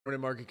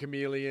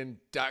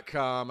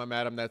MarketChameleon.com. I'm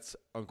Adam. That's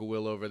Uncle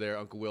Will over there.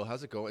 Uncle Will,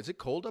 how's it going? Is it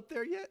cold up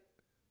there yet?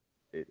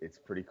 It's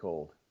pretty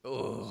cold.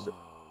 Oh,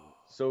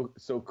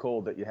 So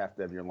cold that you have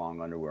to have your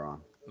long underwear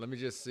on. let me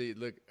just see.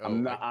 Look, I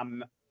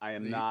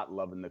am he- not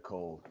loving the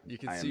cold. you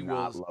can I see am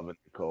not Will's. loving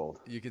the cold.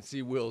 You can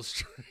see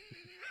Will's.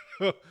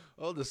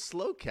 Oh, the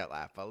slow cat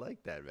laugh. I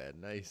like that, man.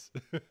 Nice.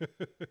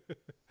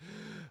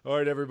 All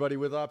right, everybody.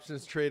 With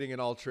options trading and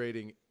all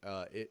trading,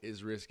 it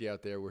is risky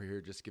out there. We're here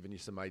just giving you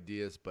some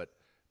ideas, but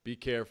be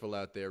careful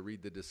out there.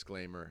 Read the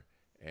disclaimer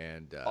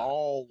and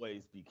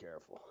Always be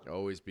careful.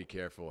 always be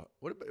careful.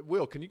 What about,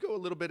 Will? Can you go a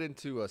little bit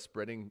into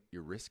spreading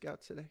your risk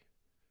out today,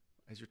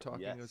 as you're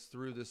talking Yes. us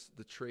through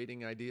the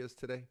trading ideas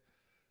today?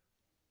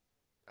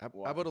 How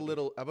Well, about a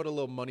little? How about a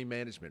little money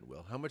management,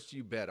 Will? How much do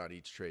you bet on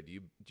each trade?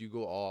 Do you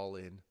go all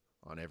in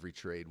on every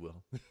trade,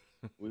 Will?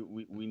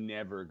 we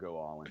never go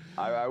all in.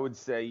 I would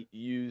say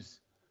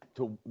use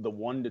the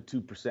 1 to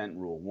 2%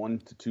 rule. 1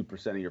 to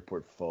 2% of your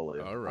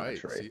portfolio All on a right.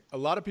 trade. See, a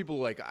lot of people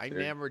are like I There-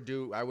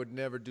 I would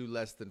never do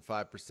less than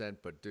 5%.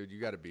 But dude, you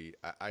got to be.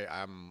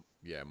 I'm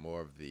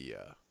more of the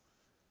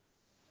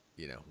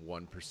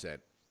 1%,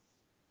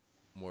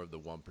 more of the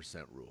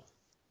 1% rule.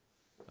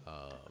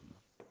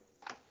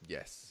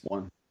 Yes, 1%.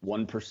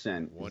 one Is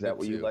to that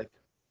what you two. like?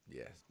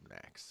 Yes,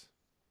 max.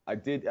 I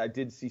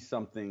did see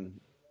something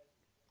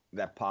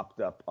that popped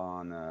up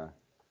on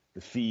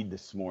the feed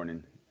this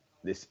morning.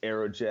 This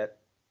Aerojet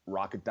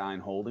Rocketdyne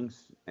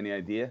Holdings. Any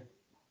idea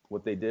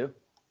what they do?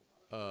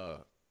 Uh,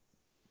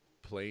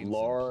 Planes and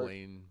Large,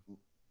 plane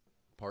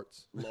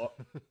parts. la-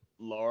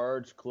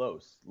 large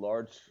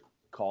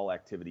call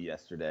activity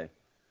yesterday.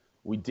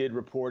 We did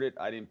report it.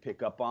 I didn't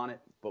pick up on it,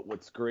 but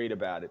what's great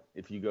about it,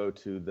 if you go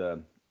to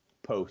the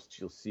post,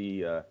 you'll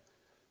see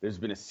there's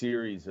been a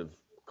series of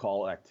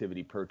call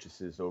activity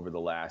purchases over the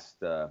last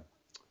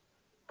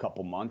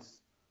couple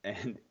months,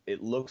 and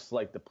it looks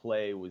like the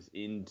play was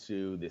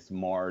into this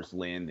Mars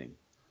landing.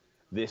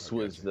 This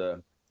was Gotcha.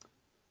 the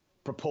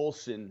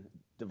propulsion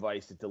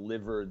device that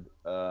delivered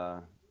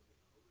the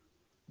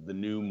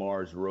new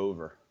Mars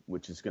rover,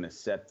 which is going to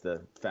set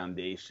the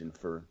foundation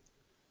for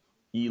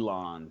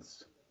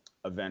Elon's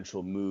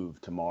eventual move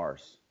to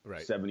Mars.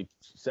 Right.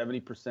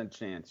 70%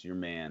 chance your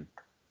man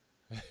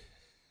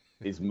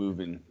is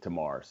moving to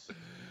Mars.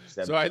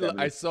 So I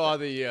 70%. saw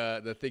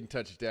the thing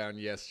touch down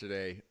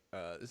yesterday.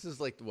 This is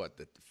like what,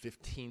 the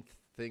 15th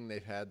thing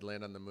they've had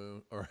land on the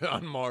moon or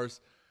on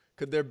Mars.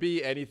 Could there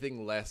be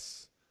anything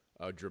less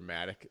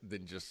dramatic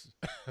than just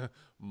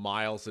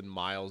miles and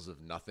miles of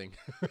nothing?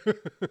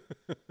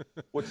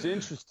 What's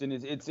interesting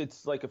is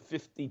it's like a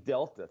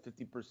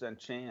 50%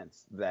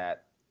 chance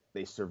that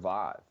they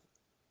survive.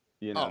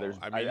 Oh, There's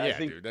I mean, I yeah,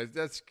 think dude.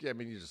 That's I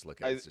mean, you just look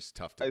at it. I It's just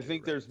tough to I do,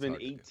 think right? there's It's been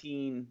hard to do.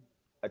 18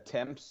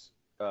 attempts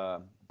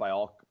by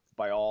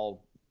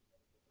all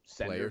senders,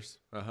 Players.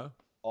 Uh-huh.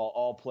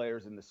 all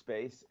players in the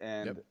space,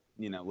 and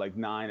Yep. like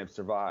 9 have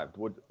survived.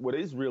 What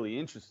is really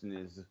interesting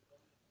is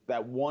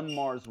that one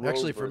Mars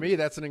Actually, for rover me,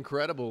 that's an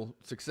incredible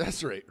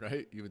success rate,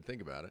 right? You would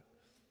think about it.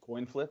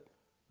 coin flip.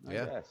 I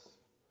Yeah. guess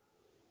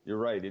you're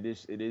right. It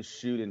is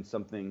shooting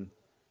something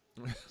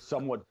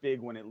somewhat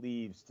big when it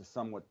leaves to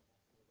somewhat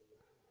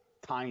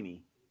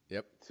tiny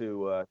Yep.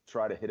 to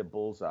try to hit a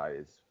bullseye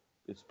is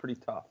it's pretty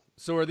tough.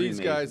 So are Pretty these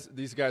amazing. guys?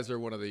 These guys are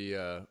one of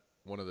the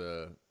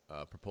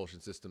propulsion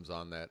systems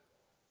on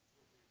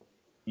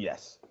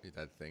Yes,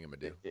 that thing I'm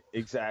gonna do, the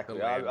exactly.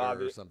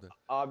 lander or something,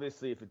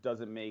 Obviously, if it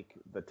doesn't make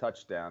the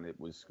touchdown, it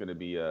was going to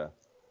be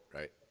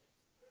right?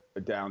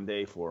 a down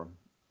day for him.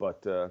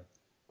 But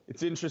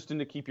it's interesting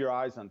to keep your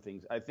eyes on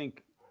things. I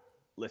think,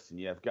 listen,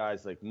 you have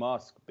guys like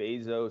Musk,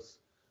 Bezos,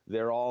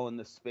 they're all in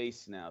the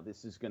space now.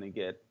 This is going to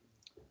get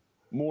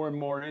more and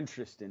more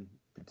interesting,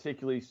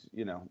 particularly,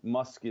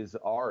 Musk is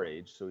our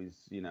age, so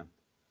he's,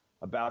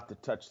 about to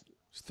touch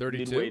It's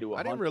midway 32. to I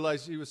didn't 100.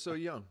 realize he was so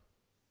young.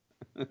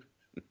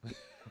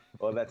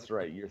 Oh, that's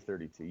right. You're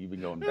 32. You've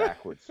been going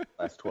backwards the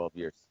last 12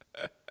 years.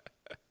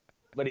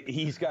 But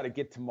he's got to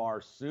get to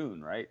Mars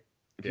soon, right?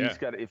 Yeah.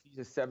 If he's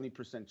a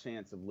 70%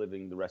 chance of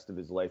living the rest of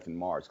his life in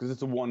Mars, because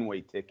it's a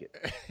one-way ticket.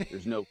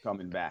 There's no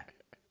coming back.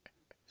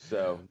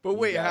 So, But you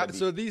wait, gotta be-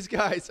 so these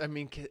guys? I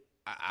mean,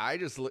 I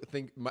just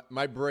think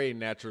my brain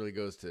naturally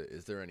goes to: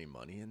 is there any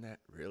money in that?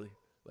 Really?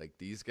 Like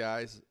these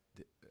guys?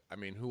 I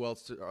mean, who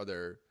else are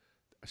there?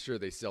 Sure,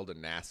 they sell to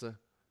NASA,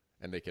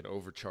 and they can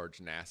overcharge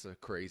NASA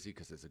crazy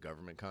because it's a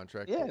government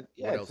contract. yeah, But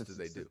yeah. what else do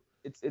they do?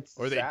 It's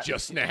Or are they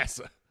just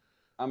NASA?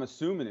 I'm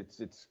assuming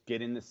it's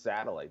getting the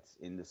satellites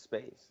into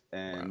space,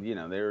 and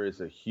Wow. there is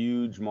a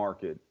huge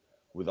market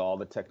with all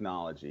the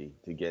technology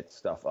to get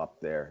stuff up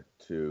there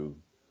to,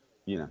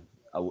 you know,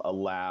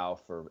 allow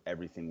for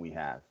everything we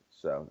have.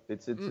 So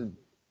it's a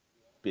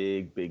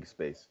big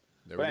space.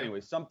 There But we go.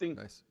 anyway, something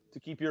Nice. to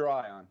keep your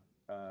eye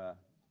on.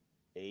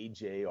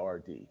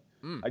 AJRD.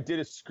 Mm. I did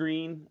a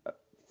screen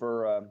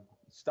for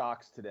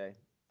stocks today.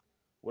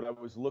 What I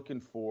was looking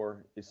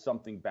for is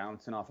something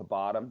bouncing off a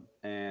bottom,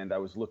 and I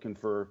was looking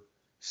for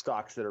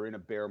stocks that are in a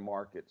bear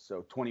market,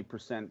 so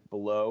 20%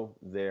 below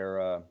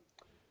their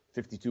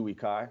 52-week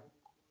high.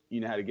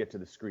 you know how to get to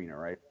the screener,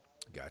 right?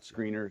 Gotcha.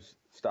 Screeners,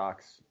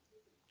 stocks.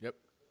 Yep.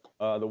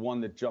 The one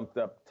that jumped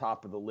up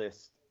top of the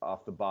list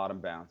off the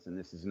bottom bounce, and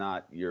this is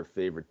not your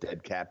favorite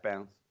dead cat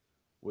bounce,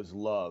 was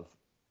Love,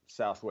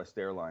 Southwest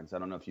Airlines. I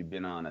don't know if you've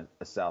been on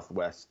a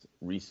Southwest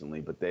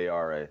recently, but they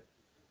are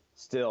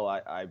still,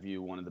 I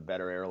view, one of the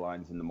better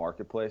airlines in the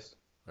marketplace.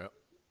 Yep.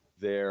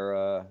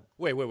 They're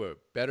Wait.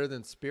 Better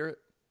than Spirit?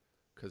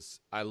 Because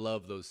I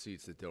love those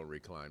seats that don't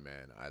recline,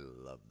 man. I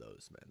love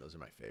those, man. Those are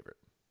my favorite.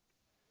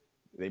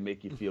 they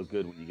make you feel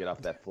good when you get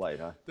off that flight,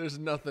 huh? There's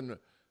nothing.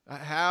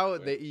 How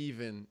they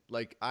even,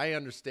 like, I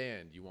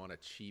understand you want a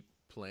cheap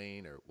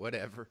plane or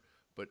whatever,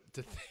 but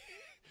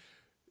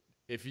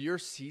if your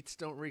seats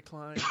don't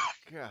recline,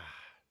 God,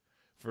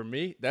 for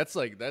me, that's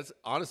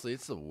honestly,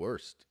 it's the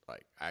worst.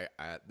 Like, I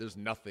there's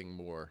nothing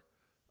more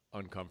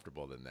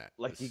uncomfortable than that.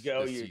 Like The- you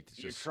go, the you're seat is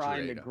just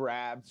trying to straight up.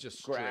 grab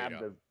Straight up.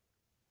 the.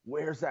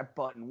 Where's that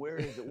button? Where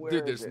is it? Where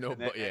Dude, is there's it? no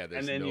And then- yeah, there's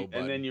and then no you,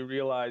 button. And then you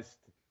realized,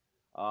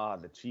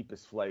 the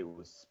cheapest flight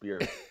was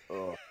Spirit.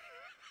 Oh,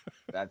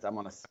 I'm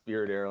on a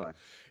Spirit airline.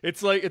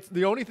 It's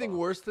the only thing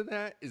worse than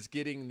that is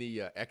getting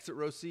the exit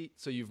row seat.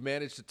 So you've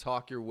managed to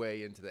talk your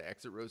way into the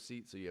exit row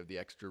seat, so you have the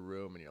extra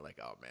room, and you're like,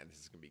 oh man, this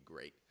is gonna be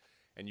great.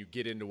 And you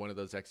get into one of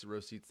those exit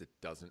row seats that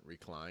doesn't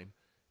recline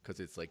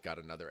because it's like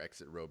got another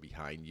exit row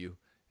behind you,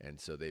 and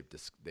so they've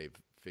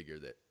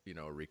figured that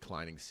a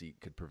reclining seat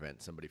could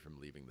prevent somebody from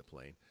leaving the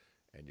plane,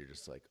 and you're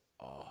just like,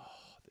 oh,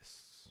 this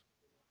is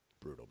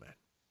brutal, man.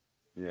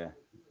 Yeah,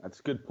 that's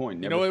a good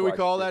point. You know what we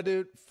call that,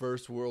 dude?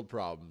 First world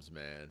problems,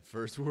 man.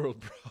 First world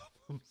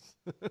problems.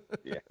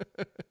 Yeah,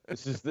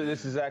 this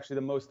is actually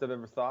the most I've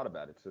ever thought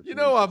about it. So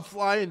I'm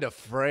flying to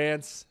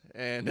France,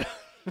 and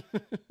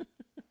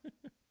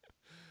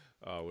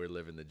oh, we're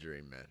living the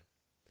dream, man.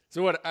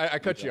 So what? I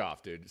cut you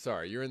off, dude.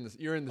 Sorry, you're in the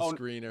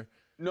screener.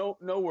 No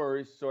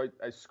worries. So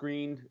I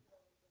screened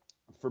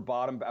for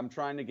bottom. I'm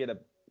trying to get a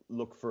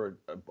look for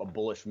a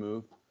bullish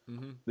move.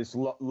 Mm-hmm. This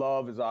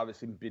Love has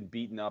obviously been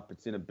beaten up.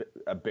 It's in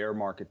a bear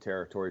market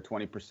territory,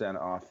 20%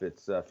 off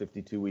its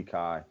 52-week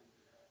high.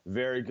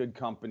 Very good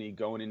company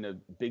going into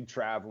big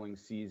traveling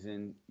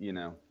season.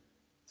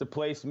 It's a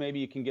place maybe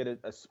you can get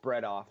a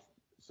spread off.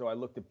 So I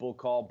looked at bull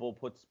call, bull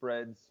put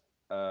spreads,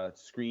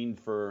 screened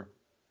for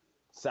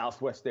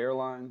Southwest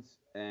Airlines,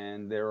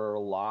 and there are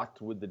a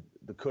lot with the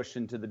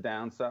cushion to the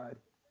downside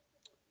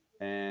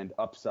and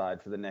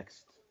upside for the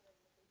next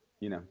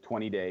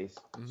 20 days.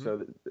 Mm-hmm.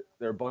 So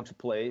there are a bunch of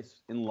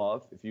plays in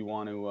Love if you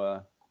want to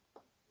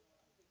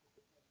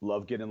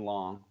love getting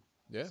long.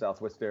 Yeah.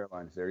 Southwest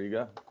Airlines. There you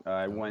go.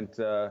 I went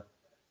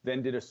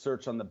then did a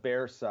search on the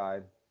bear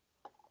side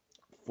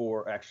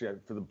for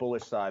the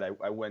bullish side.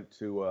 I went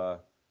to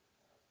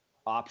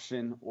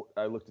option.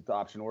 I looked at the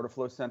option order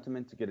flow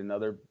sentiment to get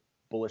another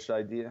bullish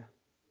idea.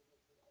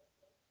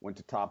 Went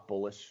to top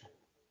bullish.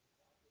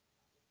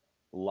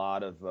 A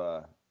lot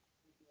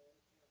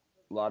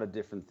of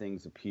different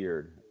things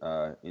appeared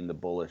in the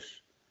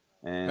bullish.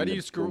 And how do you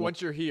screw once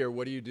you're here?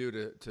 What do you do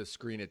to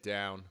screen it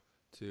down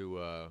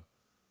to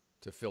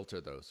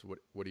filter those? What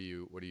do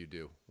you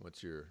do?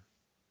 What's your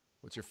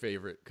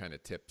favorite kind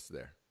of tips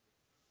there?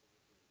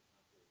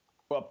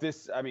 Well,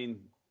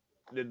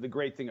 the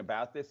great thing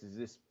about this is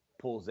this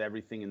pulls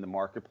everything in the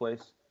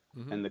marketplace,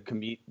 mm-hmm. and the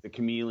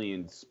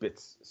chameleon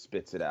spits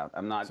it out.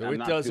 So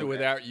it does it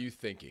without you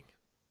thinking.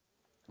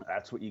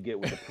 That's what you get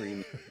with a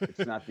premium.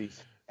 It's not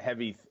these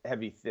heavy,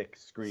 thick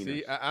screeners.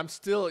 See, I'm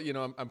still,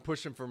 I'm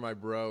pushing for my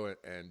bro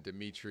and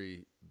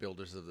Dimitri,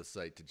 builders of the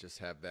site, to just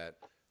have that.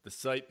 The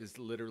site is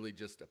literally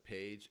just a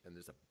page, and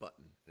there's a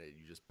button. And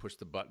you just push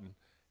the button,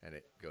 and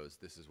it goes,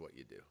 this is what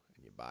you do.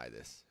 And you buy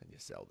this, and you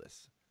sell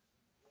this.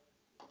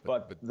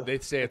 But they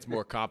say it's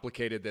more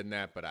complicated than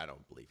that, but I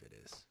don't believe it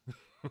is.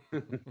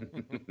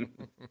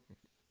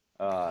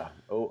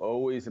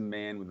 Always a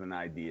man with an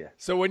idea.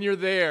 So when you're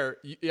there,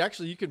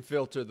 you can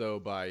filter, though,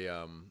 by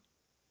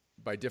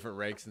different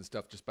ranks and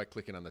stuff, just by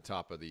clicking on the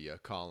top of the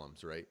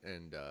columns, right?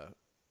 And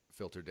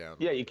filter down.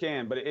 Yeah, you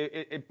can, but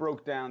it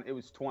broke down. It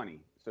was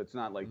 20, so it's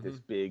not like this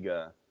big,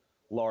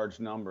 large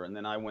number. And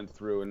then I went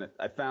through, and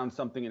I found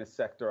something in a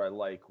sector I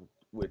like,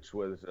 which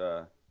was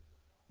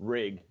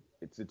rig.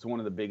 It's one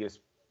of the biggest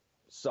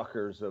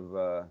suckers of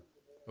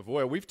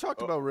oil. We've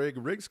talked about rig.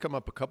 Rig's come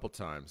up a couple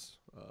times.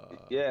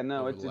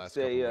 It's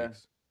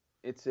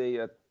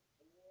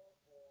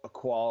a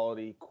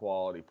quality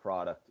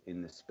product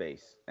in the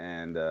space,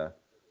 and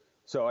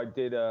so I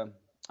did. I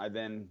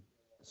then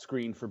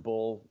screened for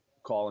bull,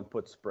 call, and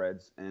put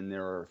spreads, and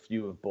there are a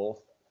few of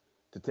both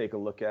to take a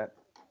look at.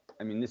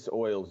 I mean, this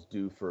oil's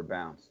due for a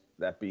bounce.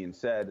 That being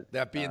said,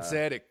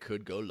 it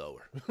could go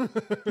lower.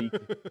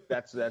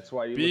 That's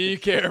why you be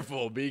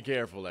careful. Be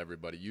careful,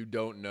 everybody. You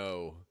don't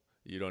know.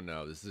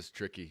 This is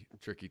tricky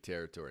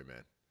territory,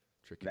 man.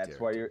 That's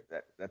why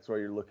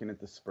you're looking at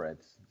the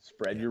spreads.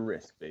 Spread your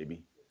risk,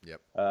 baby.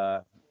 Yep.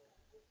 On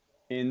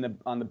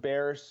the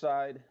bearish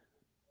side,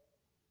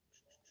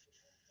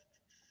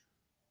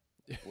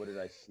 what did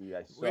I see?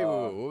 I saw. Wait,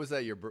 what was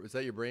that? Was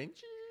that your brain?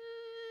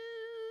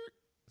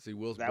 See,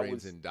 Will's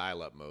brain's in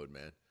dial-up mode,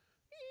 man.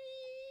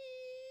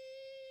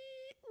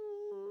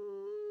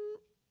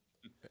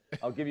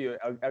 I'll give you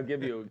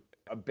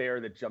a bear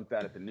that jumped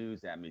out at the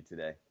news at me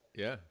today.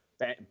 Yeah.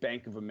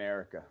 Bank of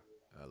America.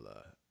 I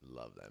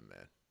love that,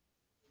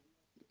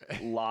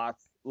 man.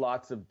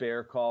 Lots of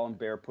bear call and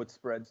bear put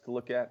spreads to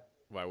look at.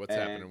 Why? What's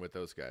And happening with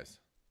those guys?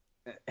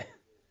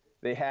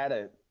 they had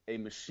a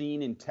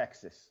machine in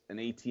Texas, an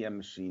ATM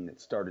machine that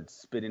started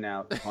spitting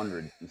out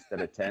hundreds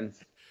instead of tens.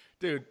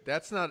 Dude,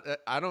 that's not.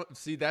 I don't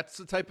see. That's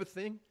the type of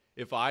thing.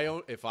 If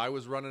I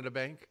was running a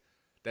bank,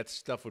 that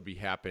stuff would be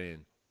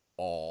happening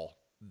all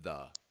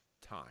the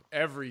time,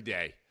 every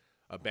day.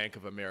 A Bank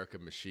of America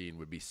machine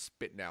would be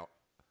spitting out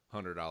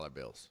 $100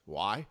 bills.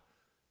 Why?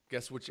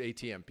 Guess which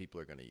ATM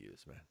people are going to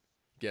use, man.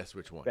 Guess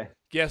which one.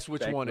 Guess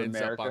which Bank one of ends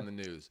America? up on the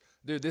news,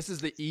 dude. This is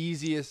the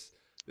easiest.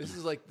 This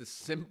is like the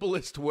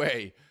simplest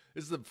way.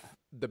 This is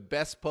the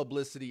best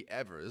publicity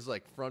ever. This is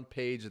like front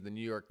page of the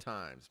New York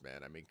Times,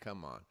 man. I mean,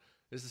 come on.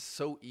 This is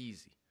so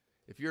easy.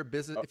 If you're a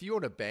business, if you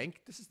own a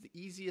bank, this is the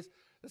easiest.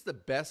 That's the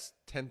best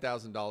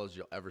 $10,000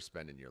 you'll ever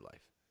spend in your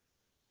life.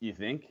 You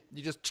think?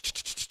 You just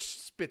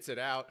spits it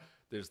out.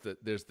 There's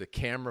the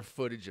camera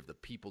footage of the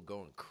people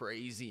going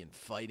crazy and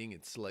fighting.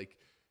 It's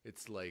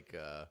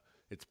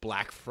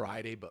Black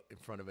Friday, but in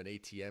front of an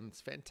ATM.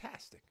 It's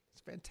fantastic.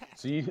 It's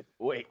fantastic.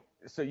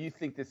 So you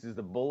think this is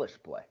the bullish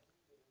play?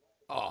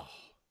 Oh,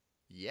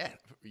 yeah,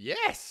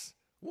 yes.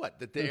 What?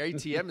 That the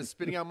ATM is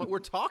spitting out? We're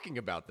talking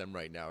about them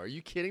right now. Are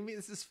you kidding me?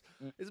 This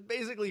is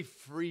basically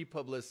free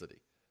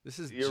publicity. This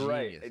is You're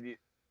genius. right.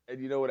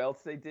 And you know what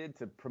else they did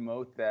to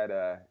promote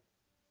that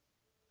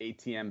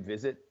ATM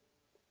visit?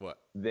 What?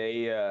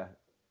 They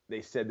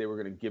said they were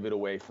going to give it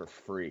away for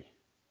free.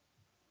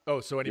 Oh,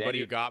 so anybody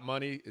who got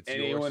money, it's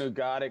anyone yours? who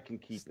got it can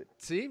keep it.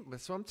 See,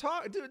 that's what I'm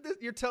talking. Dude,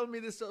 you're telling me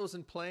this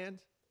wasn't planned?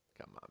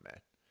 Come on,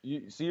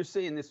 man. So you're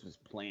saying this was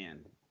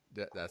planned?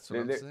 That's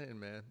what I'm saying,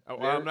 man.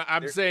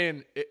 I'm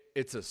saying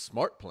it's a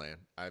smart plan.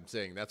 I'm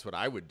saying that's what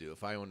I would do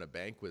if I owned a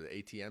bank with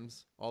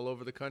ATMs all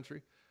over the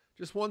country.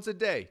 Just once a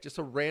day, just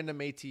a random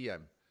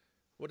ATM.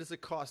 What does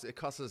it cost? It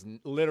costs us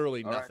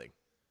literally nothing.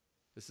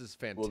 Right. This is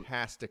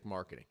fantastic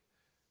marketing.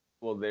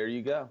 Well, there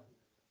you go.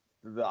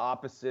 The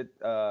opposite.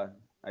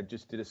 I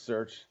just did a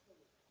search.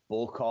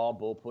 Bull call,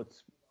 bull put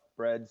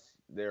spreads.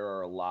 There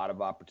are a lot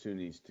of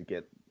opportunities to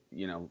get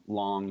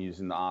long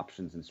using the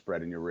options and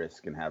spreading your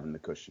risk and having the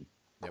cushion.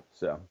 Yep.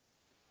 So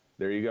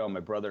there you go. My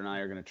brother and I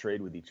are going to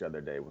trade with each other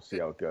today. We'll see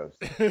how it goes.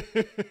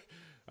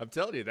 I'm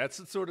telling you, that's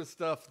the sort of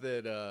stuff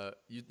that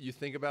you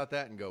think about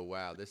that and go,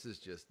 wow,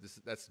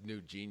 that's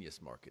new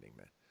genius marketing,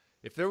 man.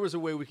 If there was a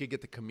way we could get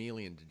the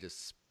chameleon to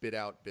just spit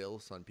out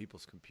bills on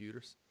people's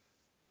computers,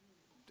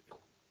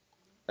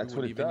 that's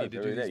what it does. We wouldn't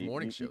even need to do these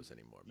morning shows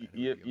anymore, man.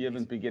 You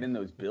haven't been getting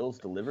those bills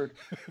delivered?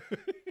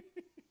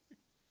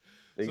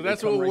 So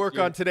that's what we'll work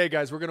on today,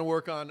 guys. We're going to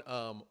work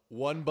on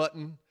one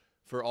button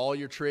for all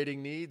your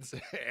trading needs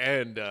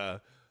and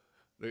the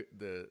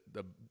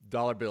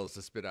dollar bills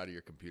to spit out of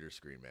your computer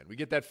screen, man. We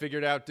get that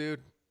figured out,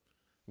 dude.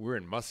 We're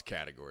in must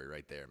category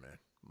right there, man.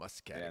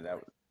 Must category. Yeah,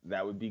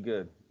 that would be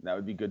good. That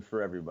would be good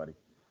for everybody.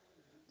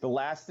 The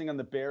last thing on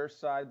the bear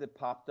side that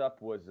popped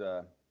up was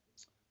the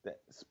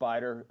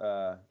Spider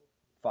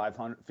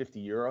 550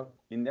 euro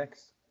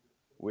index,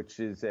 which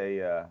is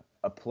a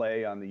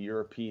play on the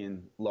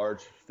European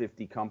large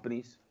 50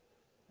 companies,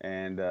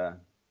 and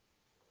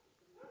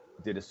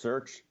did a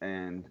search,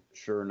 and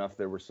sure enough,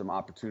 there were some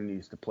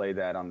opportunities to play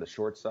that on the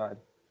short side.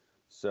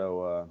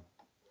 So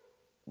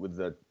with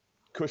the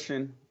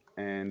cushion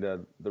and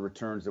the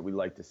returns that we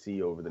like to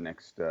see over the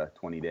next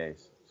 20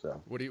 days.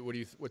 So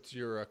what's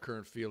your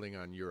current feeling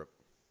on Europe?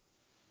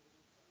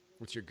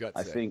 What's your gut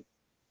say? I think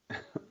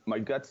my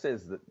gut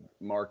says that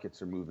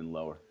markets are moving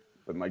lower,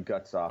 but my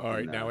gut's off. All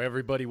right, now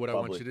everybody, what I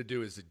want you to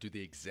do is to do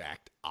the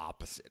exact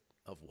opposite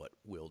of what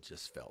Will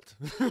just felt.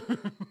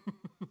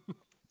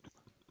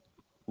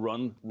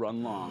 Run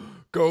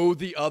long. Go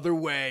the other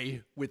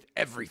way with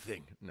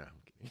everything. No,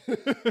 I'm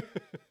kidding.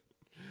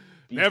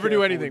 Never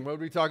do anything. What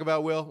did we talk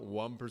about, Will?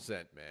 1%,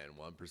 man.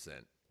 1%.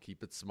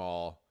 Keep it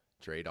small.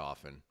 Trade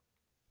often.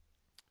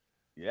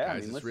 Yeah,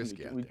 guys, it's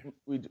risky out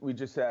there. We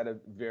just had a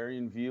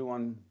varying view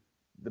on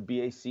the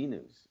BAC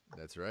news.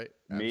 That's right.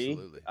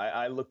 Absolutely.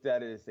 I looked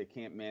at it as they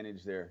can't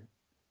manage their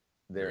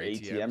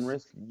ATM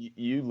risk.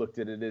 You looked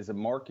at it as a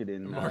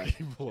marketing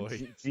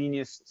boy.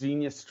 Genius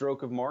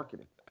stroke of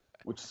marketing,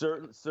 which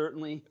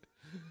certainly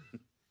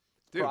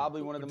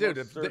probably one of the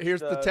most searched,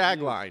 here's the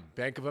tagline: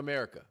 Bank of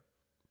America,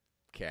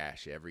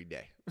 cash every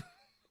day.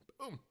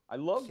 Boom. I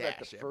love that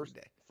the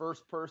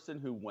first person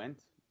who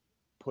went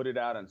put it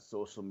out on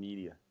social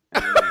media.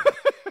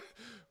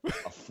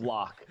 A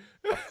flock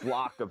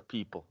of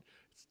people.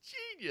 It's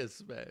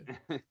genius, man.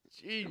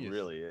 Genius. It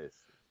really is.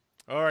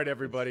 All right,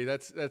 everybody.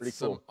 That's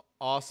some cool.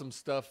 Awesome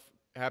stuff.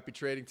 Happy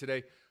trading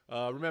today.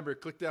 Remember,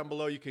 click down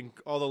below. You can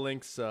all the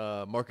links.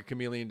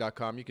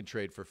 MarketChameleon.com. You can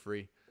trade for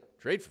free.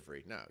 Trade for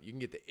free. No, you can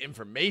get the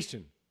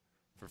information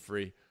for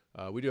free.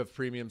 We do have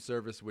premium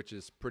service, which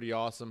is pretty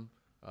awesome.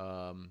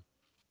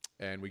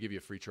 And we give you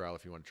a free trial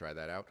if you want to try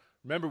that out.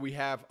 Remember, we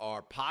have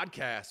our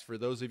podcast for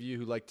those of you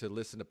who like to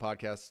listen to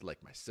podcasts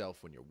like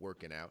myself when you're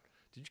working out.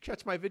 Did you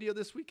catch my video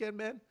this weekend,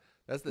 man?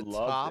 That's the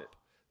Loved top. it.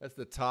 That's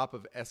the top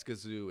of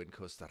Escazú in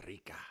Costa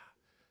Rica.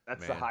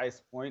 That's man. the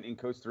highest point in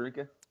Costa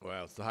Rica?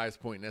 Well, it's the highest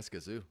point in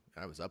Escazú.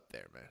 I was up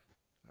there, man.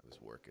 I was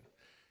working.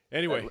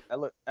 Anyway.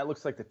 That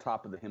looks like the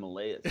top of the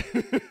Himalayas.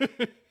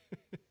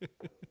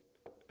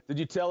 Did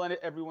you tell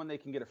everyone they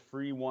can get a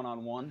free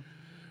one-on-one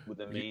with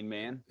the main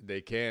man?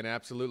 They can,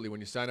 absolutely. When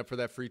you sign up for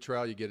that free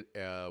trial, you get.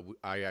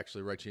 I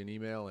actually write you an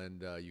email,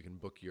 and you can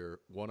book your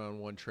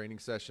one-on-one training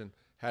session.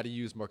 How to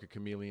use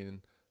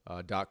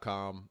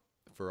MarketChameleon.com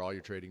for all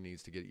your trading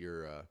needs to get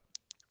your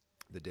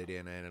the data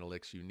and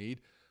analytics you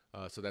need.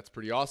 So that's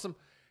pretty awesome.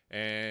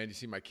 And you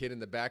see my kid in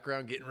the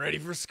background getting ready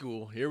for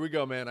school. Here we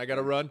go, man. I got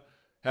to run.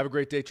 Have a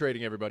great day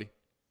trading, everybody.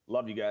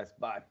 Love you guys.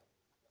 Bye.